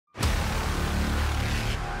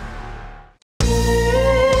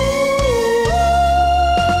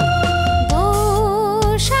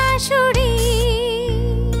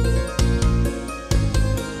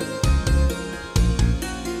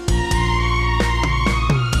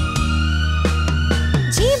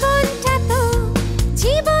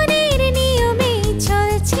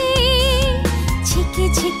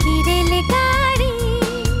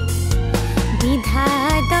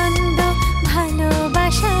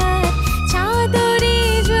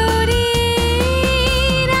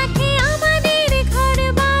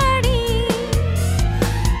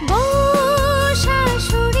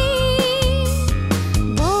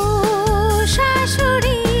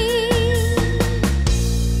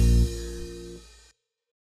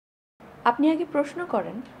আপনি আগে প্রশ্ন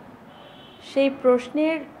করেন, সেই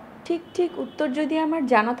প্রশ্নের ঠিক ঠিক উত্তর যদি আমার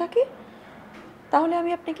জানা থাকে তাহলে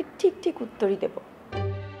আমি আপনাকে ঠিক ঠিক উত্তরই দেব।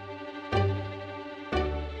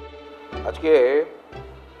 আজকে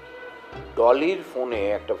ডলির ফোনে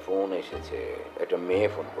একটা ফোন এসেছে, একটা মেয়ে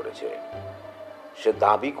ফোন করেছে। সে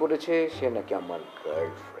দাবি করেছে সে নাকি আমার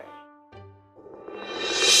গার্লফ্রেন্ড।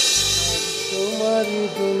 তোমার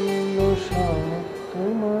জন্য সব,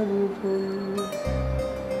 তোমার জন্য,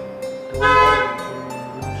 তোমার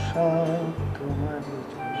জন্য সব, তোমার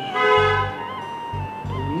জন্য,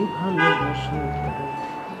 তুমি ভালোবাসো।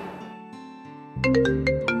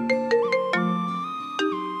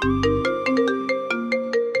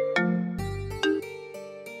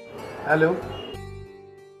 হ্যালো,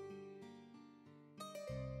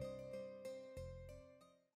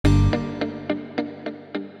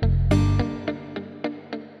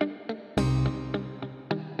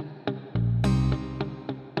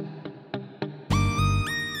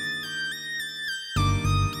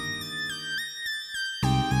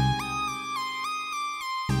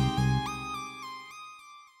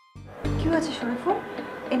 কি হয়েছে শরীফুল?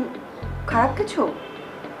 খারাপ কিছু?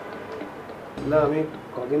 না, আমি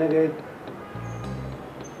কদিন আগে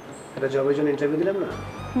একটা জবের জন্য ইন্টারভিউ দিলাম না,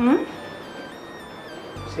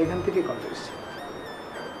 সেখান থেকে কল এসেছে।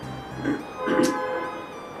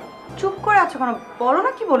 চুপ করে আছো কেন? বলো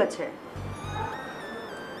না কি বলেছে।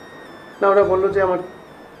 না, ওরা বললো যে আমার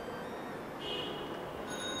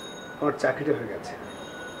চাকরিটা হয়ে গেছে।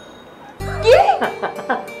 কি?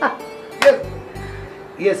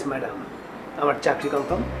 ইয়েস ম্যাডাম, আমার চাকরি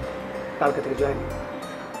কনফার্ম, কালকে থেকে জয়েন।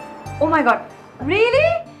 ও মাই গড, রিয়েলি?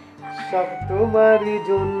 সব তোমারই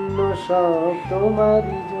জন্য, সব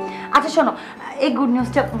তোমারই জন্য। আচ্ছা শোনো, এই গুড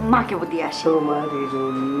নিউজটা মাকে দিয়ে আসি। তোমারই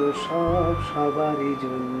জন্য সব, সবারই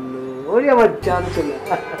জন্য। ওরে আমার জানতো না।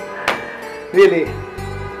 Really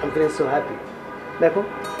I am feeling so happy. দেখো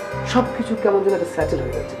সব কিছু কেমন যেন একটা সেটেল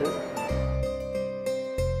হয়ে যাচ্ছে।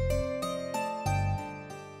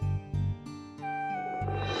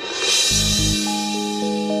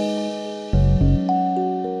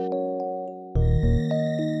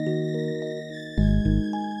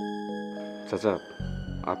 চাচা,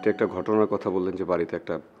 আপনি একটা ঘটনার কথা বললেন যে বাড়িতে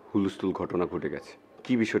একটা হুলস্থুল ঘটনা ঘটে গেছে।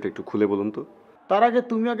 কি বিষয়টা একটু খুলে বলুন তো। তার আগে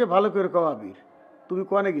তুমি আগে ভালো করে কও আবির, তুমি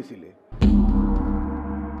কোয়ানে গেছিলে?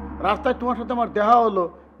 রাস্তায় তোমার সাথে আমার দেখা হলো,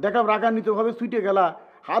 দেখলাম রাগান্বিতভাবে ছুটে গেলা,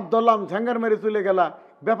 হাত ধরলাম, ঝ্যাঙ্গার মেরে চলে গেলা,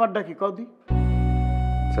 ব্যাপারটা কি কদি?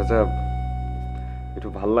 চাচা, একটু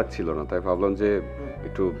ভাল লাগছিল না, তাই ভাবলাম যে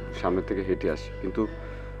একটু সামনের থেকে হেঁটে আসি, কিন্তু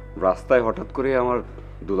রাস্তায় হঠাৎ করে আমার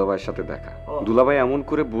দুলাভাইয়ের সাথে দেখা। দুলাভাই এমন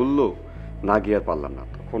করে বলল, না গিয়ে আর পারলাম না,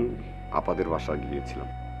 তখন আপাদের বাসা গিয়েছিলাম।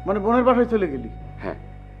 মানে বোনের বাসায় চলে গেলি? হ্যাঁ।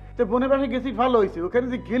 তো বোনের বাসায় গেছি ভালো হয়েছে, ওখানে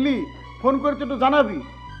যে গেলি ফোন করে তো একটু জানাবি।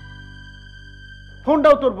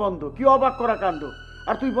 ফোনটাও তোর বন্ধ, কি অবাক করা কাণ্ড।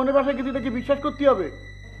 আর তুই বোনের বাসায় গেছি দেখি বিশ্বাস করতে হবে?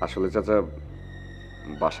 আসলে চাচা,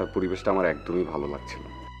 বাসার পরিবেশটা আমার একদমই ভালো লাগছিল,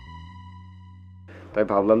 তাই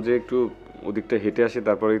ভাবলাম যে একটু ওদিকটা হেঁটে আসি।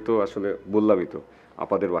 তারপরেই তো আসলে বললামই তো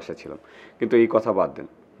আপাদের বাসায় ছিলাম। কিন্তু এই কথা বাদ দেন,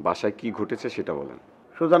 বাসায় কি ঘটেছে সেটা বলেন।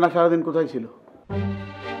 সুজানা সারাদিন কোথায় ছিল?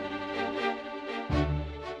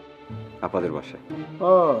 আপাদের বাসায়।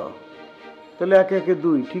 ও, তাহলে একে একে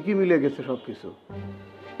দুই, ঠিকই মিলে গেছে সব কিছু।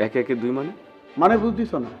 একে একে দুই মানে? মানে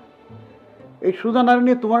বুঝতেছ না? এই সুজানার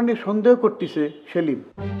নিয়ে তোমার নিয়ে সন্দেহ করতেছে সেলিম।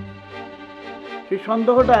 সেই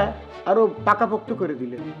সন্দেহটা আরো পাকাপোক্ত করে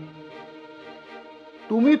দিলেন।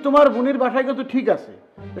 তুমি তোমার বোনের বাসায় গেছো ঠিক আছে,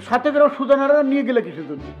 সাথে করে সুজানারা নিয়ে গেলে কিসের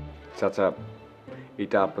জন্য? চাচা,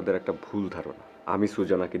 এটা আপনাদের একটা ভুল ধারণা। আমি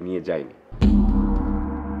সুজানাকে নিয়ে যাইনি।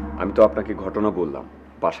 আমি তো আপনাকে ঘটনা বললাম।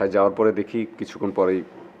 বাসায় যাওয়ার পরে দেখি কিছুক্ষণ পরেই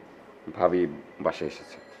ভাবি বাসায়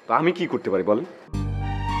এসেছে। তো আমি কি করতে পারি বলেন?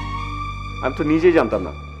 আমি তো নিজেই জানতাম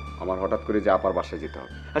না আমার হঠাৎ করে যে আপার বাসায় যেতে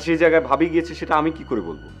হবে, আর সেই জায়গায় ভাবি গিয়েছে, সেটা আমি কি করে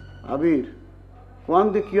বলবো? আবির, কোয়ান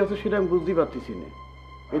দিয়ে কি আছে সেটা আমি বুঝতেই পারতেছি না।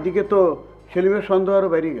 এদিকে তো সেলিমের সন্দেহ আরো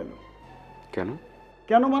বেরিয়ে গেল। কেন?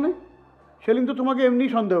 কেন মানে? সেলিম তো তোমাকে এমনি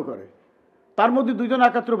সন্দেহ করে, তার মধ্যে দুইজন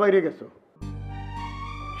একাত্র বাইরে গেছো।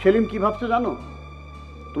 সেলিম কি ভাবছে জানো?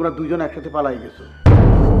 তোমরা দুইজন একসাথে পালাই গেছো।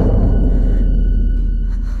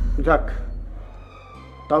 যাক,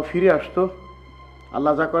 তাও ফিরে আসতো।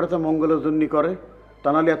 আল্লাহ যা করে তা মঙ্গলের জন্যই করে, তা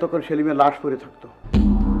নাহলে এতক্ষণ সেলিমের লাশ পড়ে থাকতো।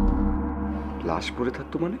 লাশ পড়ে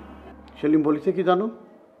থাকতো মানে? সেলিম বলেছে কি জানো?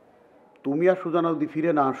 তুমি আর সুজানা যদি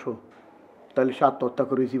ফিরে না আসো তাহলে সে আত্মহত্যা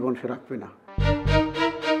করে জীবন সে রাখবে না।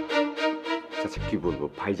 আচ্ছা, কি বলবো,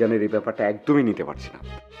 ভাইজানের এই ব্যাপারটা একদমই নিতে পারছি না।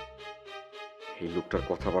 এই লোকটার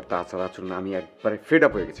কথাবার্তা, আচার আচরণ আমি একবারে ফেড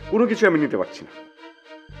আপ হয়ে গেছি। কোনো কিছু আমি নিতে পারছি না।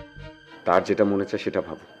 তার যেটা মনে চায় সেটা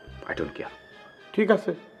ভাবো, আই ডোন্ট কেয়ার। ঠিক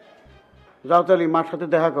আছে, যাও তাহলে মার সাথে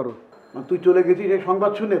দেখা করো, তুই চলে গেছিস এই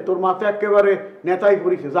সংবাদ শুনে তোর মাথা একেবারে নেতাই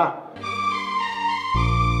পড়েছে। যা,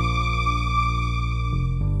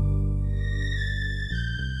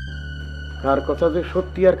 কার কথা যে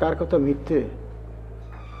সত্যি আর কার কথা মিথ্যে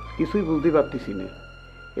কিছুই বুঝতে পারতেছি না।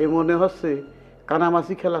 এ মনে হচ্ছে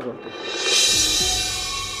কানামাছি খেলা করতে।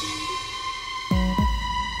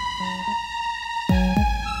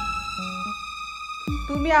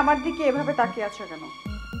 তুমি আমার দিকে এভাবে তাকিয়ে আছো কেন?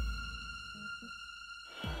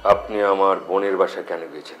 আপনি আমার বোনের বাসায় কেন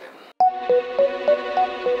গিয়েছিলেন?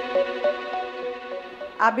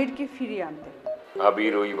 আবিরকে ফিরিয়ে আনতে।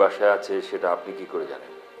 আবির ওই বাসায় আছে সেটা আপনি কি করে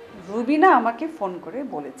জানেন? রুবিনা আমাকে ফোন করে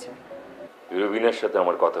বলেছে। রুবিনার সাথে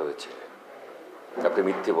আমার কথা হয়েছে। আপনি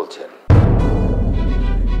মিথ্যে বলছেন।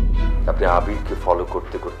 আপনি আবিরকে ফলো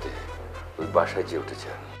করতে করতে ওই বাসায় যেয়ে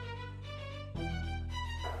উঠেছেন।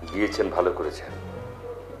 গিয়েছেন, ভালো করেছেন।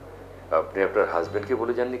 আপনি আপনার হাজবেন্ডকে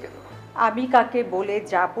বলে যাননি কেন? আমি কাকে বলে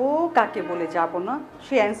যাব কাকে বলে যাব না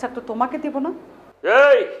সেই অ্যান্সার তো তোমাকে দেব না।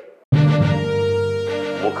 এই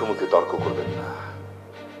মুখে মুখে তর্ক করবেন না।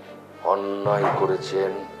 অন্যায়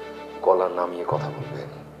করেছেন, গলা নামিয়ে কথা বলবেন।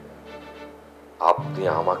 আপনি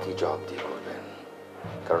আমাকেই জবাব দিয়ে করবেন,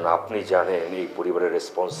 কারণ আপনি জানেন এই পরিবারের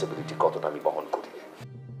রেসপন্সিবিলিটি কতটা আমি বহন করি।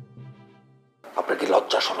 আপনার কি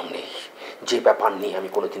লজ্জা শরম নেই? যে ব্যাপার নিয়ে আমি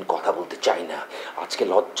কোনোদিন কথা বলতে চাই না, আজকে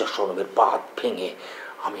লজ্জা শরমের বাঁধ ভেঙে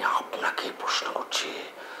আমি আপনাকে প্রশ্ন করছি।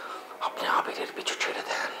 আপনি আবেগের পিছু ছেড়ে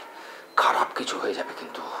দেন। খারাপ কিছু হয়ে যাবে,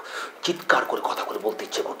 কিন্তু চিৎকার করে কথা করে বলতে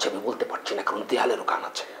ইচ্ছে করছে, আমি বলতে পারছি না কারণ দেয়ালেরও কান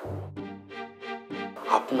আছে।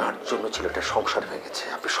 আপনার জন্য ছেলেটা সংসার ভেঙেছে,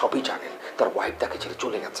 আপনি সবই জানেন। তার ওয়াইফ তাকে ছেড়ে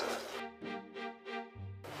চলে গেছে।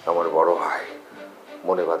 আমার বড় ভাই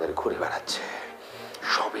মনে বাজারে ঘুরে বেড়াচ্ছে,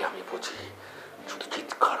 সবই আমি বুঝি, শুধু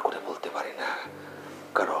চিৎকার করে বলতে পারি না,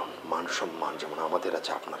 কারণ মান সম্মান যেমন আমাদের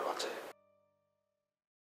আছে আপনারও আছে।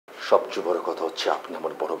 সবচেয়ে বড় কথা হচ্ছে আপনি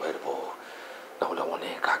আমার বড় ভাইয়ের বউ, না হলে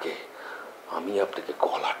অনেক আগে আমি আপনাকে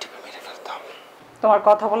গলা টিপে মেরে ফেলতাম। তোমার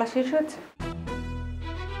কথা বলা শেষ হয়েছে?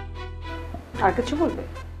 আর কিছু বলবে?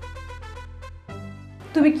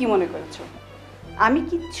 তুমি কি মনে করেছো আমি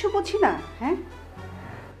কিচ্ছু বুঝি না? হ্যাঁ,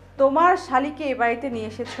 তোমার শালিকে এ বাড়িতে নিয়ে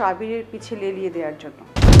এসেছো আবিরের পিছে লেলিয়ে দেওয়ার জন্য।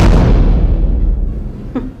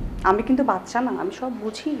 আমি কিন্তু বাচ্চা না, আমি সব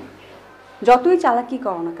বুঝি। যতই চালাকি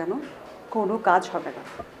করো না কেন কোনো কাজ হবে না।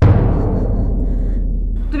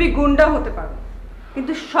 তুমি গুন্ডা হতে পারো,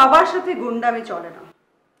 কিন্তু সবার সাথে গুন্ডামি চলে না।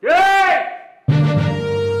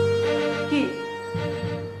 কি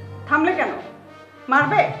থামলে কেন?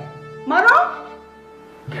 মারবে? মারো।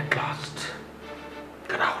 Get lost.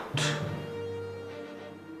 Get out.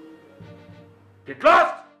 Get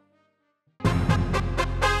lost.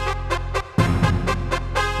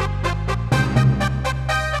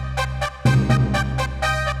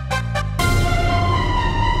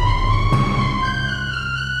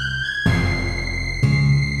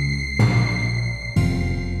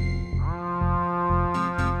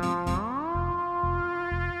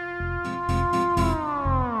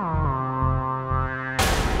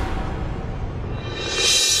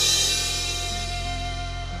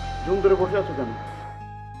 ধরে বসে আছো কেন?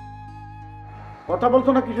 কথা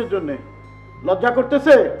বলছো না কিসের জন্যে? লজ্জা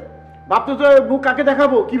করতেছে? ভাবতেছো মুখ কাকে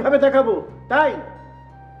দেখাবো, কিভাবে দেখাবো? তাই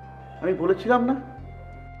আমি বলেছিলাম না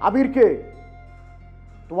আবিরকে,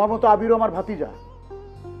 তোমার মতো আবিরও আমার ভাতিজা।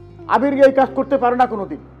 আবির এই কাজ করতে পারে না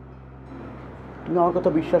কোনোদিন। তুমি আমার কথা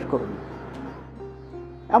বিশ্বাস করো না।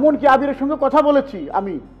 এমনকি আবিরের সঙ্গে কথা বলেছি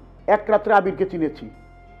আমি, এক রাত্রে আবিরকে চিনেছি।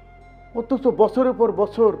 অথচ বছরের পর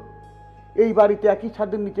বছর এই বাড়িতে একই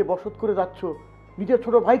ছাদের নিচে বসত করে যাচ্ছ, নিজের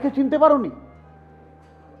ছোট ভাইকে চিনতে পারোনি?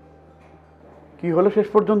 কি হলো শেষ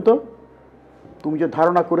পর্যন্ত? তুমি যে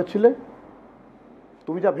ধারণা করেছিলে,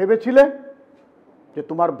 তুমি যা ভেবেছিলে যে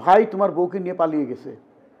তোমার ভাই তোমার বউকে নিয়ে পালিয়ে গেছে,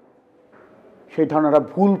 সেই ধারণাটা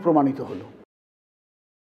ভুল প্রমাণিত হলো।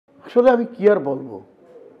 আসলে আমি কি আর বলবো,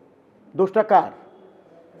 দোষটা কার?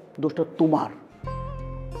 দোষটা তোমার।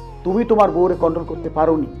 তুমি তোমার বউরে কন্ট্রোল করতে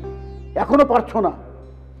পারোনি, এখনো পারছো না।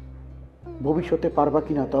 ভবিষ্যতে পারবা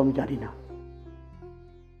কিনা তাও আমি জানি না।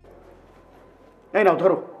 এই নাও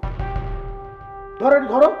ধরো, ধরো,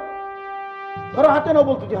 ধরো, ধরো, হাতে নাও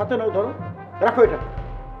বলতেছি, হাতে নাও, ধরো, রাখো এটা।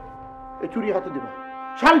 এই চুরি হাতে দিবা,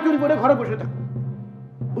 শাড়ি চুরি করে ঘরে বসে থাকো,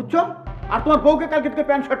 বুঝছো? আর তোমার বউকে কালকে থেকে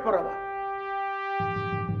প্যান্ট শার্ট পরাবা।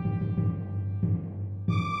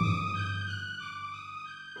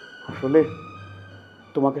 আসলে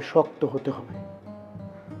তোমাকে শক্ত হতে হবে।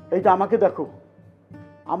 এই যে আমাকে দেখো,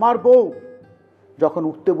 আমার বউ যখন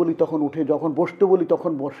উঠতে বলি তখন উঠে, যখন বসতে বলি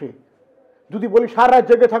তখন বসে। যদি বলি সারা রাত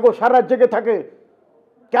জেগে থাকো, সারা রাত জেগে থাকে।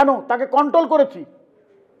 কেন? তাকে কন্ট্রোল করেছি।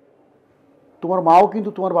 তোমার মাও কিন্তু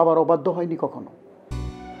তোমার বাবার অবাধ্য হয়নি কখনো।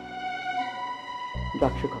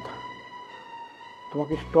 যাক সে কথা।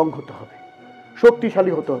 তোমাকে স্ট্রং হতে হবে,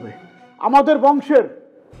 শক্তিশালী হতে হবে। আমাদের বংশের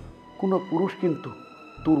কোনো পুরুষ কিন্তু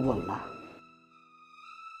দুর্বল না।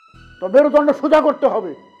 তো মেরুদণ্ড সোজা করতে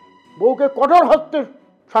হবে, বউকে কঠোর হস্তে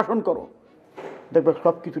শাসন করো, দেখবে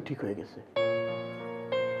সব কিছু ঠিক হয়ে গেছে।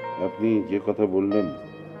 আপনি যে কথা বললেন,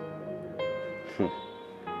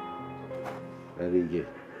 আর এই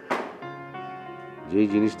যেই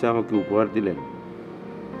জিনিসটা আমাকে উপহার দিলেন,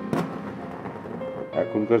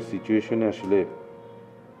 এখনকার সিচুয়েশনে আসলে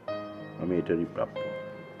আমি এটারই প্রাপ্য।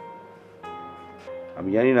 আমি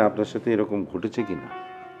জানি না আপনার সাথে এরকম ঘটেছে কিনা,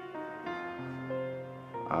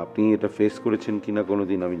 আপনি এটা ফেস করেছেন কিনা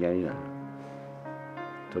কোনোদিন আমি জানি না,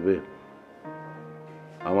 তবে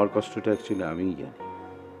আমার কষ্টটা অ্যাকচুয়ালি আমিই জানি।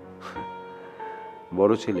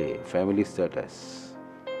 বড় ছেলে, ফ্যামিলি স্ট্যাটাস,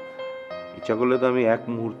 ইচ্ছা করলে তো আমি এক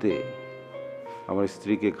মুহূর্তে আমার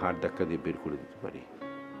স্ত্রীকে ঘাট ধাক্কা দিয়ে বের করে দিতে পারি,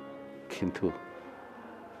 কিন্তু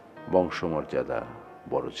বংশমর্যাদা,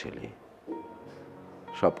 বড় ছেলে,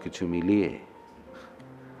 সব কিছু মিলিয়ে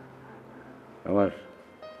আমার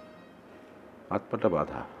হাত পাটা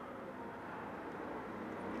বাঁধা।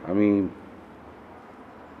 আমি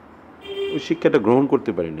ওই শিক্ষাটা গ্রহণ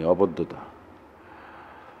করতে পারিনি, অবদ্ধতা।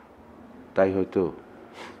 তাই হয়তো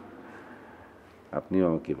আপনিও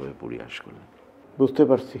আমাকে এভাবে পরিহাস করলেন। বুঝতে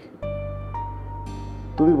পারছি,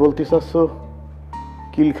 তুমি বলতে চাচ্ছ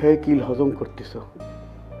কিল খেয়ে কিল হজম করতেছ।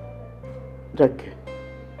 যাকে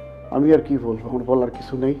আমি আর কি বলবো, আমার বলার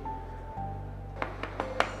কিছু নেই।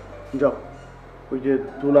 যাও, ওই যে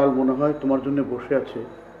দুলাল মনে হয় তোমার জন্য বসে আছে,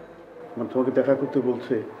 মানে তোমাকে দেখা করতে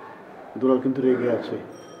বলছে। দুলাল কিন্তু রেগে আছে,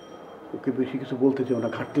 ওকে বেশি কিছু বলতে যেও না,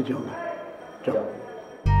 ঘাটতে যেও না। যাও।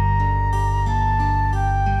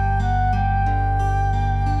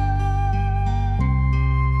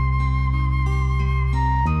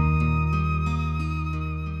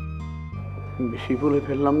 বেশি বলে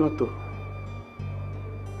ফেললাম না তো?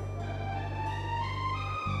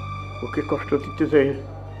 ওকে কষ্ট দিতে চাই,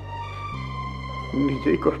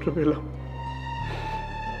 নিজেই কষ্ট পেলাম।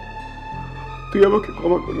 তুই আমাকে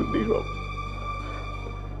ক্ষমা করে দিস।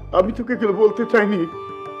 আমি তোকে কেউ বলতে চাইনি।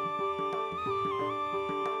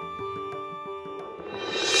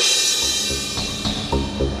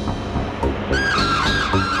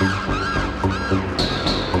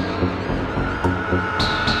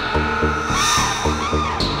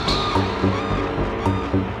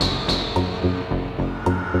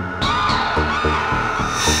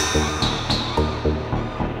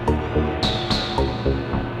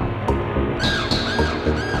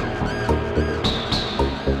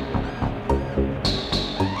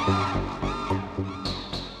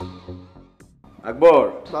 আকবর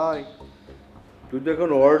ভাই, তুই তো এখন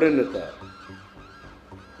ওয়ার্ডের নেতা,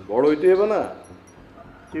 বড় হইতে হবে না?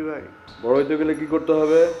 জি ভাই। বড় হইতে গেলে কি করতে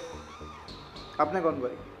হবে? আপনি কোন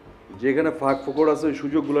ভাই? যেখানে ফাঁক ফোকর আছে ওই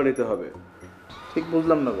সুযোগগুলো নিতে হবে। ঠিক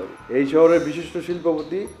বুঝলাম না ভাই। এই শহরের বিশিষ্ট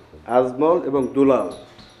শিল্পপতি আজমল এবং দুলাল,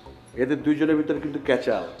 এদের দুইজনের ভিতরে কিন্তু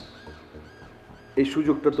ক্যাচাল। এই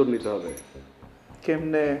সুযোগটা তোর নিতে হবে।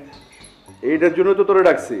 কেমনে? এইটার জন্য তো তোরে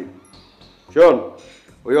ডাকছি। শোন,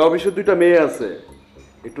 ওই অফিসে দুইটা মেয়ে আছে,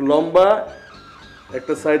 একটু লম্বা,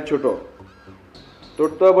 একটা সাইজ ছোট। তোর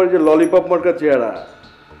তো আবার যে ললিপপ মার্কা চেহারা,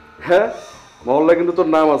 হ্যাঁ, মহল্লা কিন্তু তোর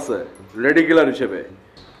নাম আছে লেডি কিলার হিসেবে।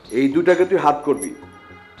 এই দুটাকে তুই হাত করবি।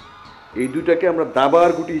 এই দুটাকে আমরা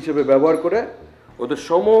দাবার গুটি হিসেবে ব্যবহার করে ওদের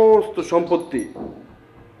সমস্ত সম্পত্তি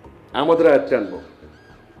আমাদের আয়ত্তে আনবো।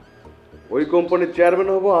 ওই কোম্পানির চেয়ারম্যান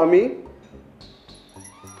হব আমি,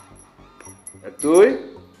 আর তুই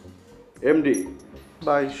এমডি।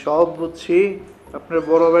 ভাই সব বুঝছি, আপনার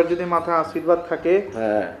বড় ভাইয়ের যদি মাথায় আশীর্বাদ থাকে।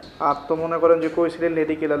 হ্যাঁ, আর তো মনে করেন যে কইছিলেন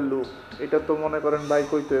লেডি কিলার লুক, এটা তো মনে করেন ভাই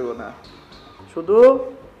কইতে হইব না, শুধু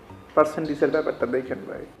পার্সেন্টেজের ব্যাপারটা দেখেন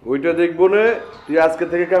ভাই। ওইটা দেখবো না, তুই আজকে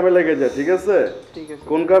থেকে কামে লেগে যা, ঠিক আছে? ঠিক আছে।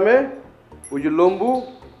 কোন কামে? ওই যে লম্বু,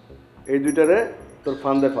 এই দুইটারে তোর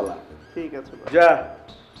ফান্দে ফেলা। ঠিক আছে ভাই। যা,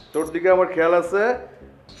 তোর দিকে আমার খেয়াল আছে,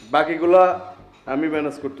 বাকিগুলা আমি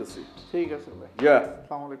ম্যানেজ করতেছি। ঠিক আছে ভাই। যা।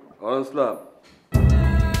 আসসালামু আলাইকুম। ওয়ালাইকুম আসসালাম।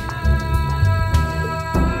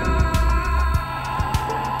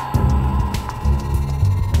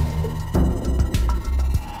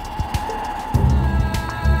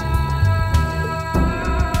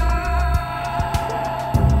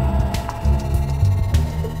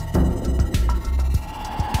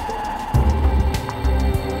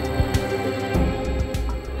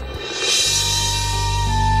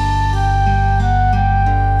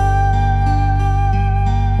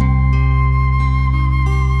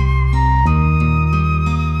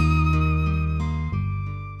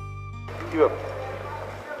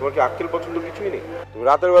 তোমার কি আক্কেল পছন্দ কিছুই নেই? তুমি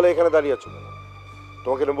রাতের বেলা এখানে দাঁড়িয়ে আছো কেন?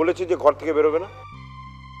 তোমাকে না বলেছি যে ঘর থেকে বেরোবে না?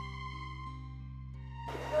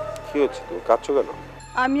 কি হচ্ছে, তুমি কাঁদছো কেন?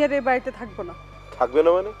 আমি আর এই বাড়িতে থাকবো না। থাকবে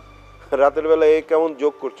না মানে? রাতের বেলা এই কেমন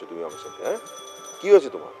যোগ করছো তুমি আমার সাথে? হ্যাঁ, কি হয়েছে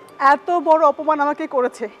তোমার? এত বড় অপমান আমাকে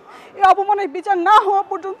করেছে, এই অপমানের বিচার না হওয়া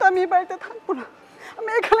পর্যন্ত আমি এই বাড়িতে থাকবো না। আমি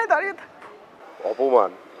এখানে দাঁড়িয়ে থাকবো।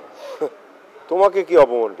 অপমান? তোমাকে কি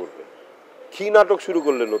অপমান করবে? কি নাটক শুরু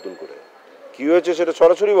করলে নতুন করে? কি হয়েছে সেটা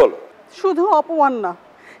সরাসরি বলো। শুধু অপমান না,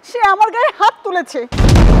 সে আমার গায়ে হাত তুলেছে।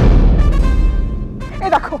 এ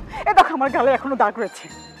দেখো আমার গালে এখনো দাগ রয়েছে।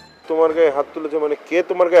 তোমার গায়ে হাত তুলেছে মানে? কে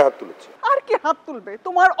তোমার গায়ে হাত তুলেছে? আর কি হাত তুলবে?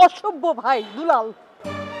 তোমার অসভ্য ভাই দুলাল।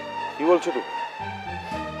 কি বলছো তুমি?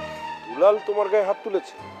 দুলাল তোমার গায়ে হাত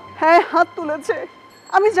তুলেছে? হ্যাঁ, হাত তুলেছে।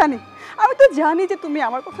 আমি তো জানি যে তুমি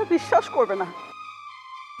আমার কথা বিশ্বাস করবে না।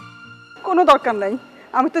 কোনো দরকার নাই,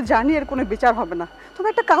 আমি তো জানি এর কোনো বিচার হবে না। তুমি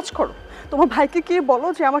একটা কাজ করো, তোমার ভাইকে গিয়ে বলো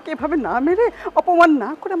যে আমাকে এভাবে না মেরে, অপমান না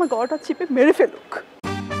করে আমার গলাটা চিপে মেরে ফেলুক।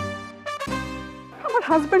 আমার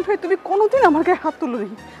হাজবেন্ড হয়ে তুমি কোনোদিন আমার গায়ে হাত তুলোনি।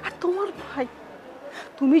 আর তোমার ভাই,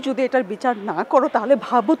 তুমি যদি এটার বিচার না করো তাহলে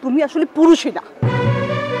ভাবো তুমি আসলে পুরুষই না।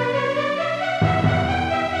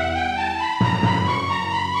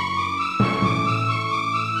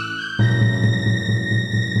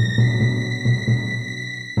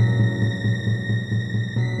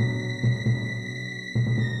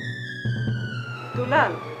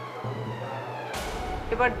 দুলাল,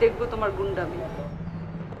 এবার দেখবো তোমার গুন্ডামি,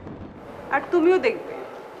 আর তুমিও দেখবে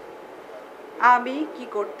আমি কি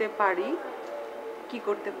করতে পারি কি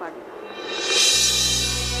করতে পারি না।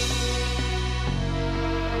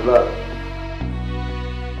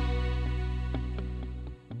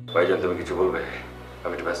 ভাইজান, তুমি কিছু বলবে?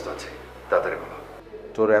 আমি একটু ব্যস্ত আছি, তাড়াতাড়ি বলো।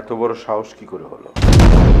 তোর এত বড় সাহস কি করে হলো?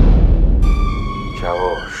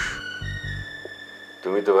 সাহস?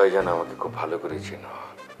 তুমি তো ভাইজান আমাকে খুব ভালো করে চেনো।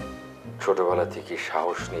 ছোটবেলা থেকে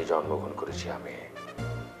সাহস নিয়ে জন্মগ্রহণ করেছি আমি।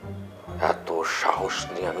 এত সাহস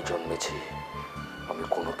নিয়ে আমি জন্মেছি। আমি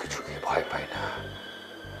কোনো কিছুকে ভয় পাই না,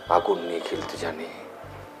 আগুন নিয়ে খেলতে জানি।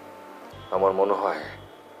 আমার মনে হয়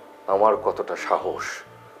আমার কতটা সাহস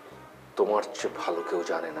তোমার চেয়ে ভালো কেউ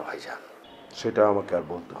জানে না ভাইজান। সেটা আমাকে আর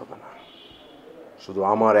বলতে হবে না, শুধু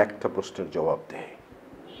আমার একটা প্রশ্নের জবাব দে।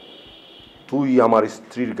 তুই আমার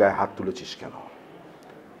স্ত্রীর গায়ে হাত তুলেছিস কেন?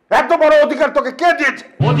 এত বড় অধিকার তোকে কে দিয়েছে?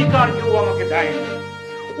 অধিকার কেউ আমাকে দেয়নি,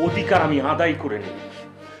 অধিকার আমি আদায় করে নিই।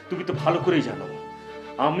 তুমি তো ভালো করেই জানো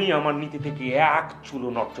আমি আমার নীতি থেকে এক চুলো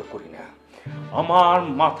নড়চড় করি না। আমার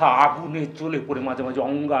মাথা আগুনে জ্বলে পড়ে মাঝে মাঝে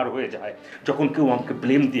অঙ্গার হয়ে যায় যখন কেউ আমাকে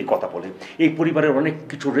ব্লেম দিয়ে কথা বলে। এই পরিবারের অনেক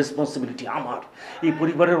কিছু রেসপন্সিবিলিটি আমার, এই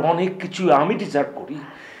পরিবারের অনেক কিছু আমি ডিজার্ভ করি।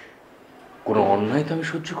 কোনো অন্যায় তো আমি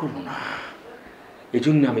সহ্য করবো না। এই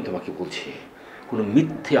জন্য আমি তোমাকে বলছি, কোনো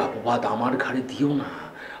মিথ্যে অপবাদ আমার ঘাড়ে দিও না,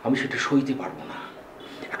 আমি সেটা সইতে পারবো না।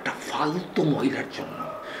 একটা ফালতু মহিলার জন্য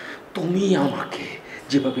তুমি আমাকে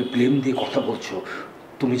যেভাবে ব্লেম দিয়ে কথা বলছো,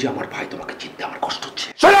 তুমি যে আমার ভাই, তোমাকে চিনতে আমার কষ্ট হচ্ছে।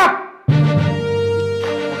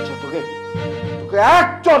 তোকে এক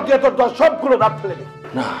চর দিয়ে তোর সবগুলো দাঁত ফেলে দে।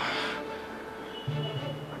 না,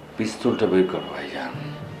 পিস্তলটা বের করো ভাইজান,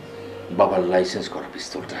 বাবার লাইসেন্স করা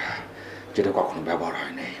পিস্তলটা, যেটা কখনো ব্যবহার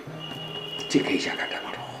হয় নাই। ঠিক এই জায়গাটা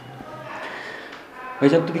মারো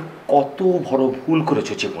ভাইজান। তুমি কত বড় ভুল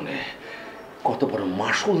করেছো জীবনে, কত বড়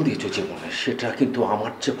মাসুল দিয়েছো জীবনে, সেটা কিন্তু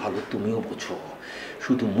আমার চেয়ে ভালো তুমিও বোঝো।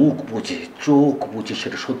 শুধু মুখ বুঝে, চোখ বুঝে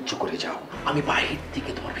সেটা সহ্য করে যাও। আমি বাহির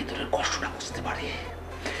থেকে তোমার ভিতরের কষ্টটা বুঝতে পারি,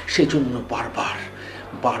 সেই জন্য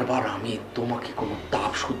বারবার আমি তোমাকে কোনো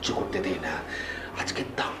তাপ সহ্য করতে দেই না। আজকে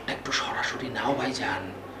তাপটা একটু সরাসরি নাও ভাইজান।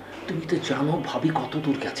 তুমি তো জানো ভাবি কত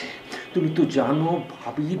দূর গেছে, তুমি তো জানো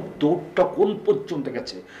ভাবির দৌড়টা কোন পর্যন্ত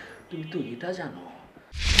গেছে, তুমি তো এটা জানো।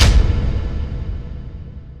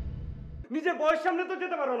 নিজের বয়স সামনে তো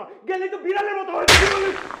যেতে পারো না, গেলেই তো বিড়ালের মতো হয়ে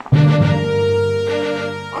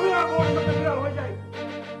আমি আর বয়স সামনে বিড়াল হয়ে যাই।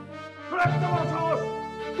 তোর একটা বড় সাহস,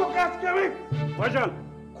 তোকে আজকে আমি ভাইজান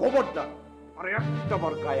খবরদার আর একটা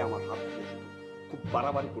বার গায়ে আমার হাত দিয়েছো। খুব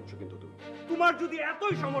বাড়াবাড়ি করছো কিন্তু তুমি। তোমার যদি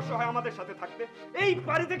এতই সমস্যা হয় আমাদের সাথে থাকতে, এই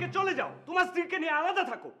বাড়ি থেকে চলে যাও, তোমার স্ত্রীকে নিয়ে আলাদা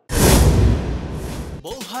থাকো।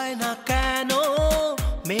 বউ হয় না কেন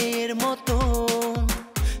মেয়ের মতো,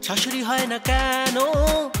 শাশুড়ি হয় না কেন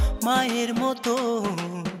মায়ের মতো,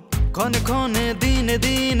 ক্ষণে ক্ষণে দিনে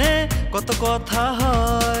দিনে কত কথা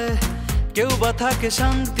হয়, কেউ বা থাকে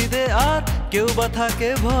শান্তিতে আর কেউ বা থাকে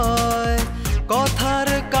ভয়, কথার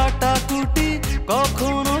কাটাকুটি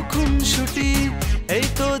কখনো খুনসুটি, এই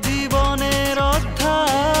তো জীবন।